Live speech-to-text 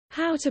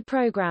How to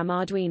program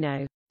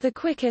Arduino. The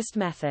quickest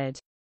method.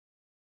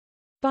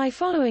 By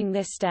following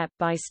this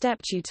step-by-step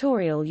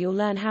tutorial, you'll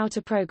learn how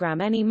to program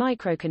any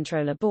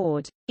microcontroller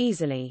board,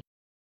 easily.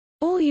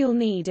 All you'll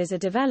need is a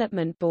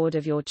development board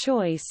of your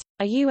choice,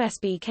 a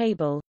USB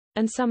cable,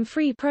 and some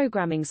free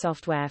programming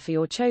software for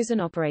your chosen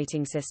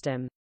operating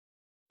system.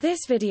 This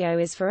video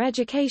is for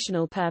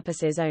educational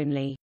purposes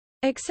only.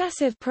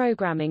 Excessive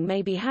programming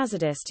may be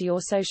hazardous to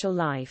your social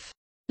life.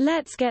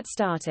 Let's get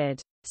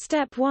started.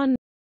 Step 1.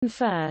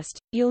 First,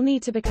 you'll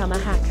need to become a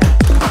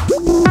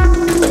hacker.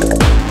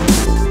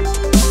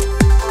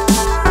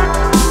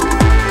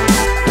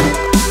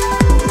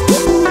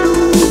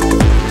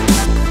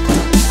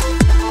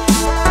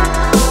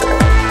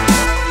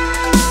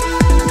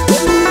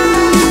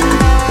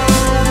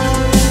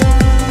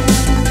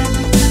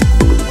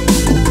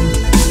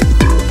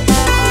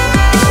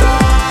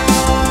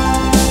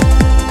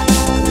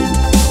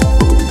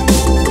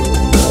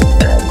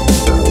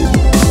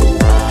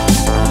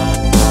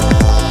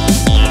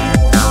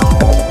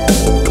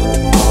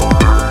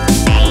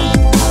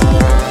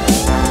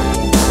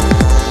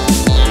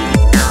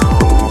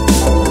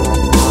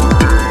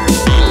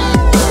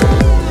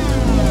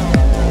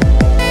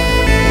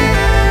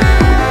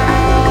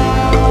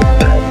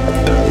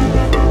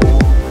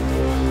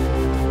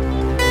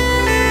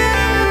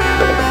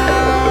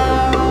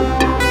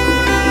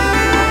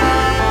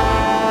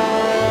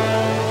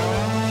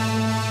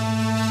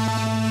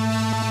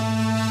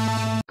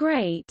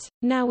 Great,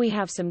 now we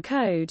have some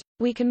code,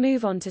 we can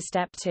move on to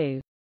step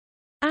 2.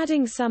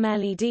 Adding some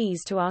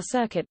LEDs to our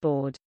circuit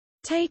board.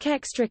 Take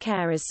extra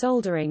care as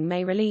soldering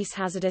may release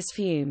hazardous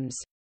fumes.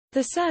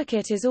 The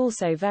circuit is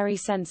also very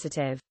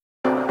sensitive.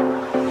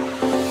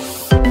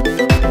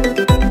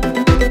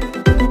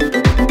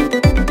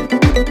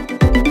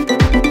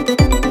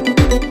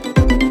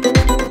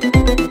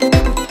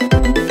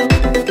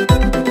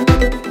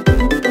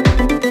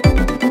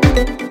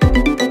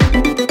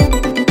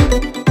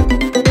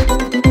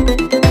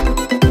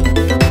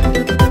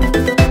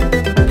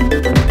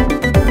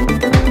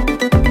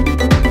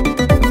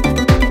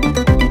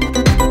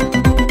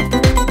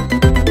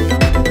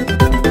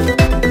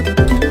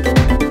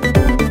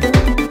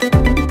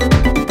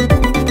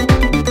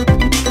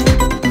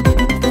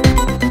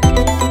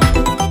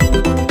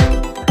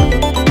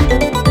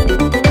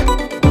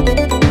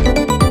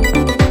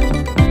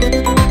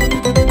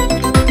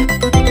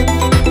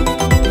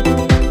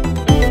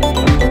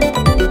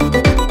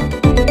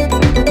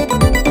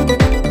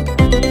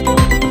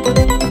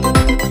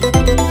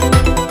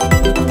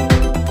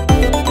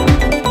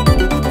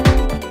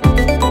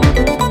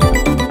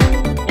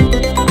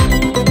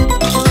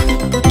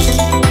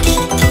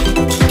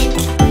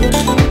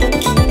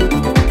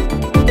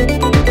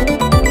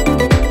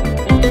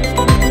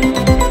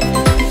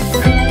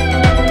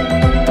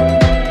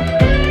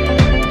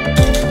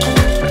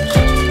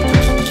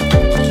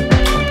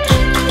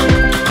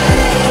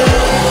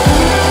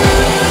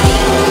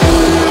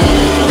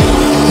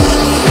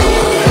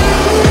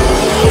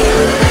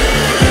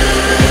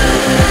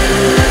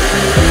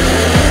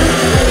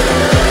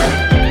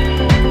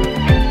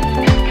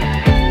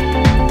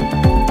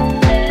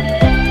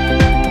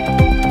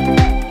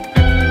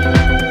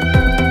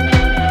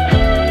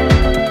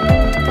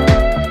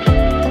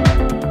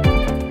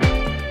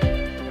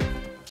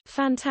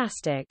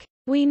 Fantastic.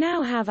 We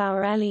now have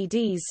our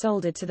LEDs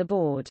soldered to the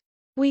board.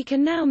 We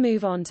can now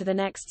move on to the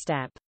next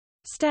step.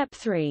 Step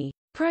 3.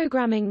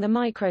 Programming the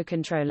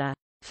microcontroller.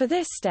 For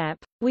this step,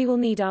 we will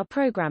need our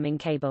programming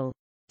cable.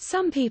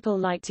 Some people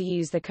like to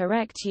use the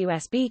correct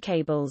USB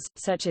cables,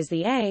 such as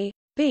the A,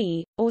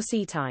 B, or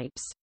C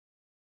types.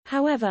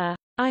 However,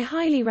 I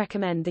highly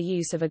recommend the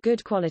use of a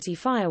good quality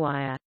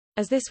firewire,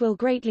 as this will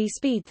greatly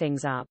speed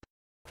things up.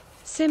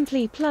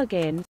 Simply plug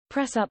in,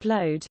 press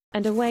upload,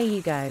 and away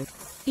you go.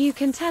 You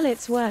can tell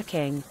it's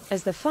working,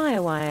 as the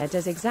firewire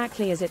does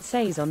exactly as it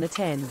says on the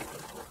tin.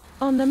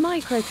 On the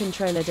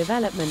microcontroller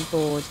development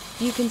board,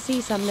 you can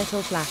see some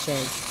little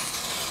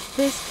flashes.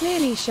 This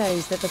clearly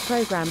shows that the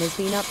program has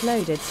been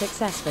uploaded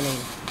successfully.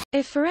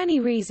 If for any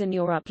reason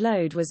your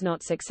upload was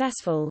not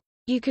successful,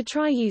 you could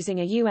try using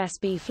a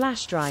USB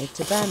flash drive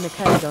to burn the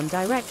code on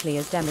directly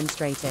as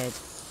demonstrated.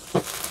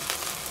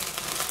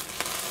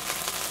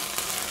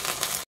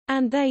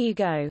 And there you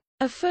go.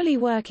 A fully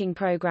working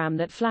program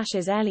that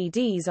flashes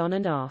LEDs on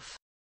and off.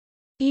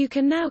 You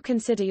can now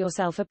consider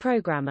yourself a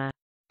programmer.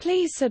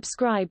 Please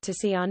subscribe to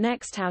see our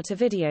next how-to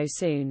video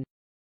soon.